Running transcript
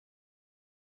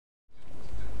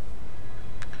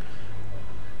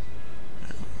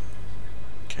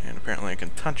Apparently I can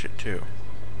touch it too.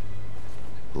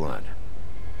 Blood.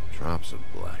 Drops of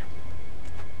blood.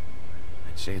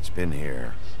 I'd say it's been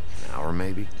here an hour,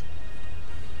 maybe?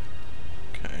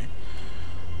 Okay.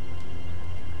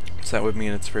 So that would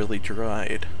mean it's fairly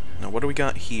dried. Now what do we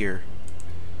got here?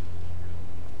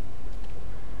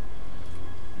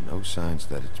 No signs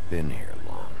that it's been here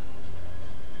long.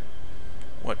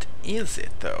 What is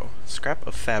it, though? Scrap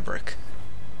of fabric.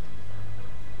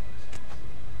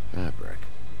 Fabric.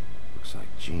 Looks like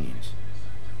jeans.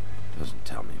 Doesn't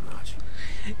tell me much.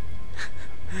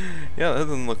 Yeah, that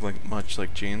doesn't look like much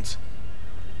like jeans.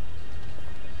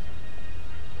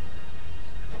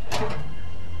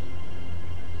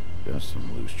 Just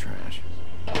some loose trash.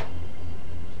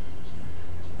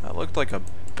 That looked like a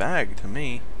bag to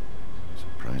me.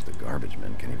 Surprised the garbage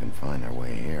men can even find their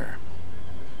way here.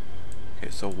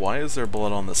 Okay, so why is there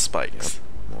blood on the spikes?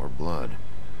 Yep, more blood.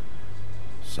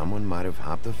 Someone might have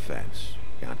hopped the fence,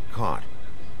 got caught,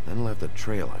 then left the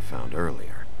trail I found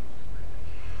earlier.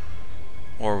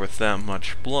 Or with that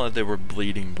much blood, they were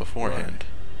bleeding beforehand.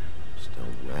 Blood.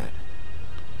 Still wet.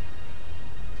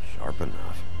 Sharp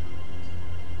enough.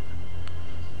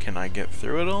 Can I get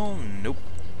through it all? Nope.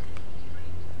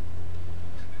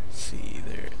 Let's see,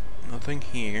 there. Nothing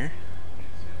here.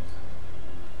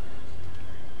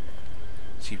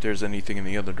 See if there's anything in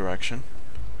the other direction.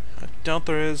 I doubt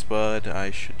there is, but I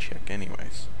should check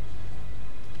anyways.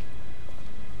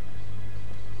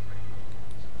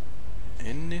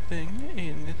 Anything?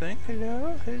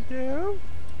 Hello?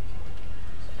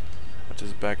 What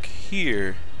is back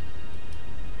here?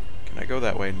 Can I go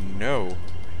that way? No.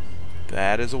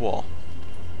 That is a wall.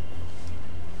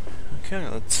 Okay,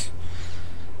 let's...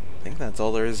 I think that's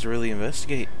all there is to really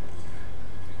investigate.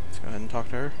 Let's go ahead and talk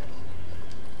to her.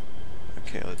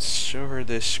 Okay, let's show her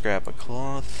this scrap of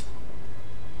cloth.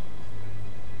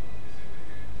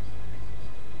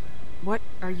 What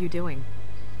are you doing?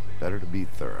 Better to be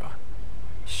thorough.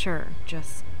 Sure,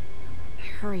 just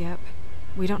hurry up.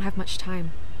 We don't have much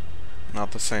time.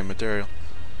 Not the same material.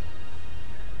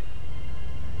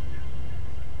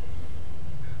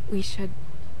 We should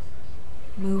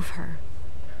move her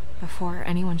before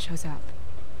anyone shows up.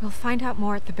 We'll find out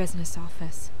more at the business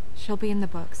office. She'll be in the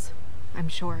books. I'm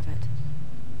sure of it.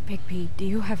 Big P, do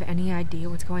you have any idea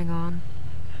what's going on?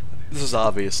 This is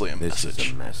obviously a This message.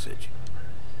 is a message.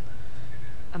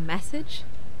 A message?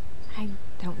 I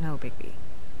don't know, Big B.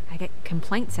 I get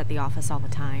complaints at the office all the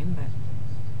time,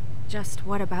 but just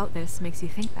what about this makes you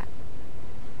think that?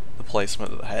 The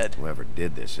placement of the head. Whoever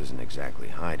did this isn't exactly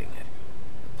hiding it.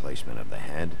 The placement of the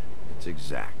head, it's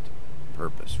exact,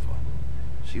 purposeful.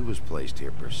 She was placed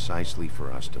here precisely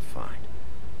for us to find.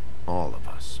 All of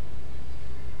us.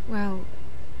 Well,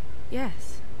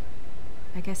 yes.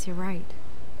 I guess you're right.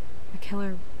 The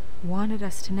killer wanted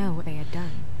us to know what they had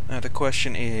done. Now the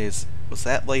question is, was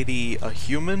that lady a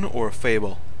human or a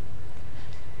fable?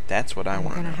 That's what I want to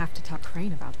know. We're gonna have to talk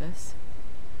Crane about this.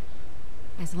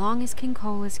 As long as King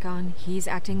Cole is gone, he's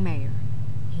acting mayor.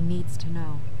 He needs to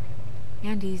know.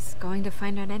 And he's going to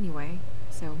find out anyway,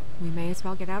 so we may as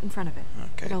well get out in front of it.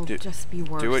 Okay, It'll just be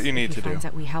worse do what you need if he to finds do.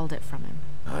 out we held it from him.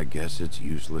 I guess it's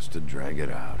useless to drag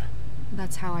it out.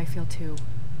 That's how I feel too.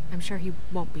 I'm sure he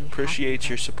won't be. Appreciate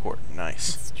your support.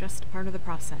 Nice. It's just part of the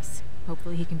process.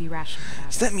 Hopefully he can be rational about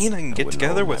Does it. that mean I can get wouldn't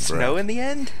together hold my with Snow breath. in the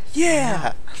end?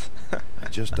 Yeah! I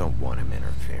just don't want him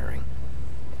interfering.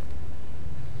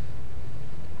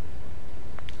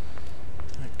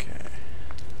 Okay.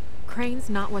 Crane's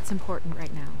not what's important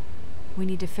right now. We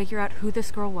need to figure out who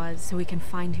this girl was so we can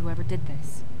find whoever did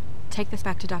this. Take this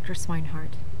back to Dr.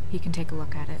 Swinehart. He can take a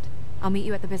look at it. I'll meet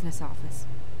you at the business office.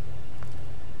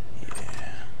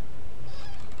 Yeah.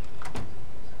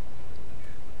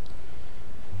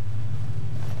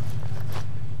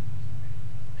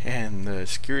 And the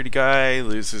security guy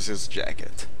loses his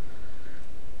jacket.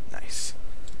 Nice.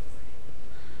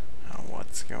 Now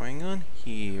what's going on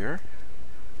here?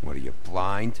 What are you,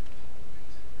 blind?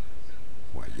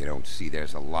 What, you don't see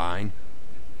there's a line?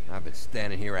 I've been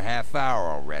standing here a half hour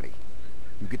already.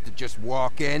 You get to just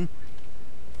walk in?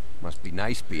 Must be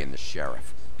nice being the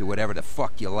sheriff. Do whatever the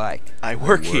fuck you like. I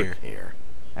work here.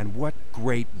 And what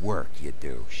great work you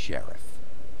do, sheriff.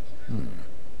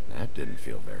 That didn't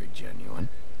feel very genuine.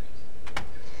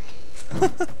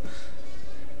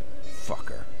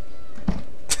 Fucker.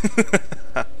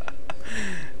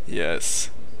 Yes.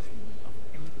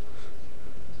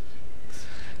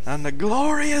 And the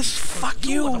glorious fuck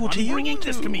You're the you one to you bringing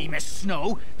this to me, Miss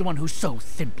Snow. The one who so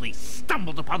simply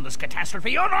stumbled upon this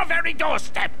catastrophe on our very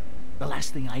doorstep. The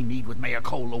last thing I need with Mayor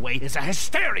Cole away is a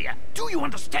hysteria. Do you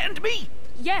understand me?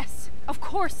 Yes, of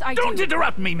course I do. Don't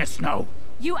interrupt me, Miss Snow.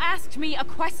 You asked me a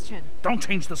question. Don't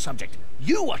change the subject.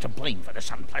 You are to blame for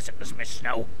this unpleasantness, Miss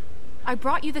Snow. I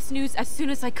brought you this news as soon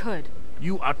as I could.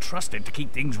 You are trusted to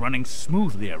keep things running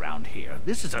smoothly around here.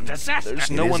 This is a disaster.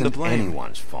 There's no It one to isn't blame.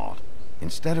 anyone's fault.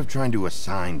 Instead of trying to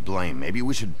assign blame, maybe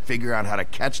we should figure out how to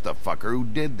catch the fucker who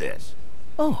did this.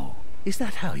 Oh, is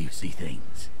that how you see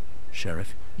things?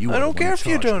 Sheriff, you I are don't the care one if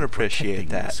you charged don't with appreciate protecting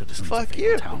the that. citizens Fuck of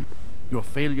you. Fabletown. Your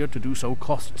failure to do so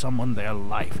cost someone their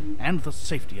life and the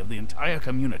safety of the entire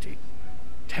community.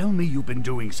 Tell me you've been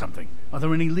doing something. Are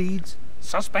there any leads?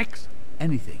 Suspects?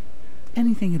 Anything.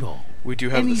 Anything at all. We do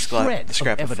have Any the shred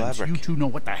scrap of evidence fabric. you two know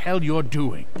what the hell you're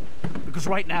doing. Because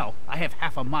right now, I have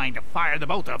half a mind to fire the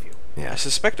both of you. I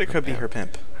suspect it could be her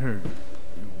pimp. Her...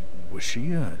 Was she,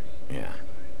 Yeah.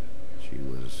 She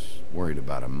was worried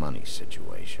about a money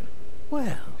situation.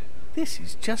 Well, this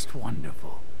is just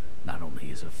wonderful. Not only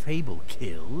is a fable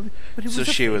killed, but it was So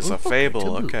she was a hooker fable,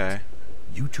 to boot. okay.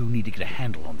 You two need to get a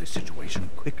handle on this situation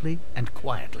quickly and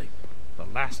quietly. The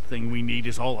last thing we need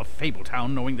is all of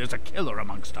Fabletown knowing there's a killer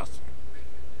amongst us.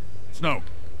 Snow,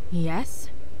 Yes?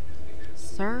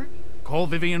 Sir? call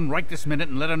Vivian right this minute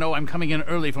and let her know I'm coming in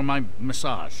early for my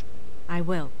massage. I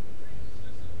will.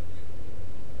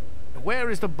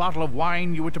 Where is the bottle of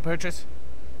wine you were to purchase?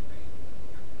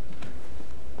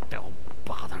 Oh,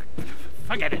 bother.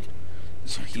 Forget it.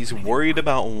 So he's worried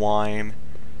about wine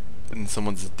and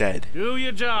someone's dead. Do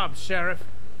your job, Sheriff.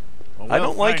 Or I we'll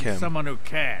don't like find him. someone who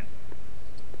can.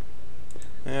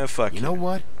 Fuck You know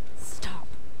what? Stop.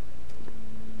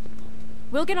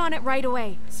 We'll get on it right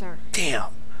away, sir. Damn.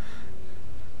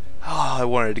 Oh, I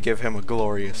wanted to give him a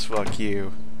glorious fuck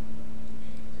you.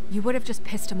 You would have just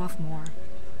pissed him off more.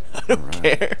 I don't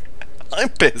care. I'm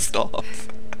pissed off.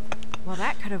 Well,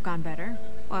 that could have gone better.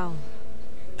 Well,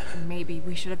 maybe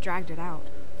we should have dragged it out.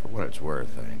 For what it's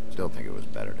worth, I still think it was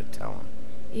better to tell him.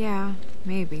 Yeah,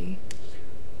 maybe.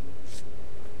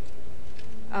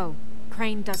 Oh,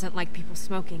 Crane doesn't like people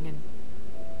smoking and...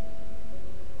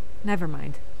 Never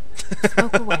mind.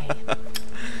 Smoke away.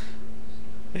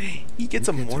 He gets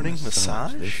a morning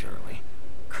massage? this early.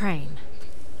 Crane.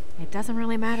 It doesn't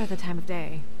really matter the time of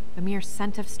day. The mere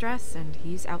scent of stress and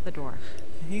he's out the door.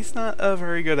 He's not a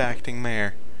very good acting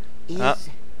mayor.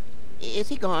 Is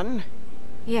he gone?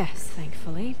 Yes,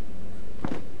 thankfully.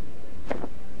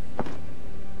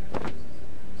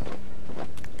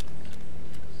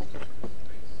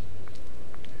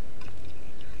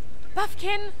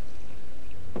 Buffkin!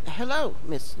 Hello,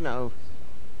 Miss Snow.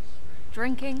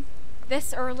 Drinking?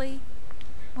 This early?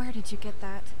 Where did you get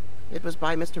that? It was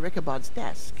by Mr. Ichabod's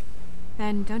desk.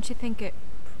 Then don't you think it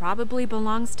probably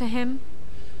belongs to him?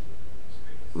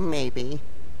 Maybe.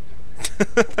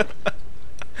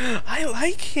 I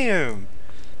like him.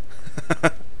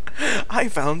 I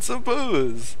found some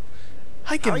booze.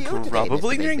 I How are you can today,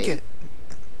 probably Mr. drink Bigby? it.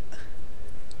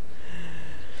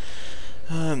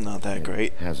 I'm not that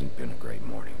great. Hasn't been a great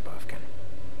morning, Buffkin.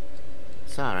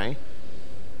 Sorry.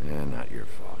 Yeah, not your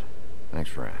fault. Thanks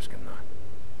for asking, though.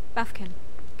 Buffkin,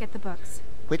 get the books.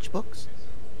 Which books?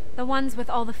 The ones with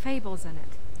all the fables in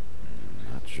it.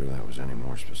 Not sure that was any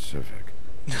more specific.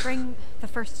 Bring the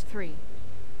first 3.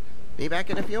 Be back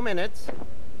in a few minutes.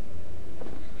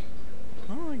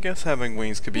 Well, I guess having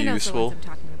wings could be He knows the useful. ones I'm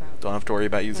talking about. Don't have to worry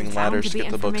about using There's bound ladders to be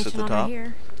get the books at the information on top. her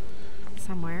here.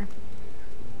 Somewhere.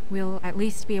 We'll at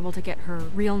least be able to get her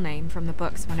real name from the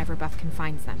books whenever Buffkin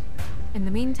finds them. In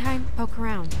the meantime, poke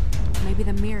around. Maybe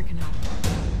the mirror can help.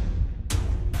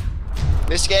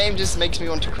 This game just makes me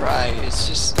want to cry. It's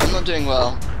just, I'm not doing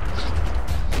well.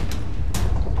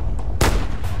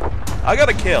 I got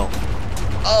a kill.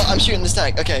 Oh, I'm shooting this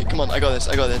tank. Okay, come on, I got this,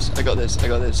 I got this, I got this, I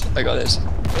got this, I got this.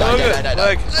 Die, die, die, die, die.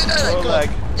 Leg. Die, die, die, Oh, come on. leg.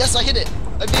 Yes, I hit it.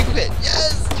 A vehicle hit.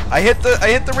 Yes! I hit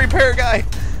the repair guy.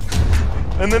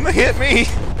 And then they hit me.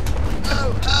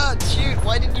 Oh, shoot.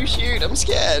 Why did you shoot? I'm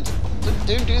scared.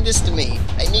 Don't do this to me.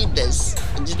 I need this.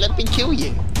 Just let me kill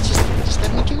you. Just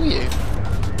let me kill you.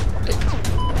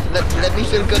 Let me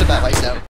feel good about myself.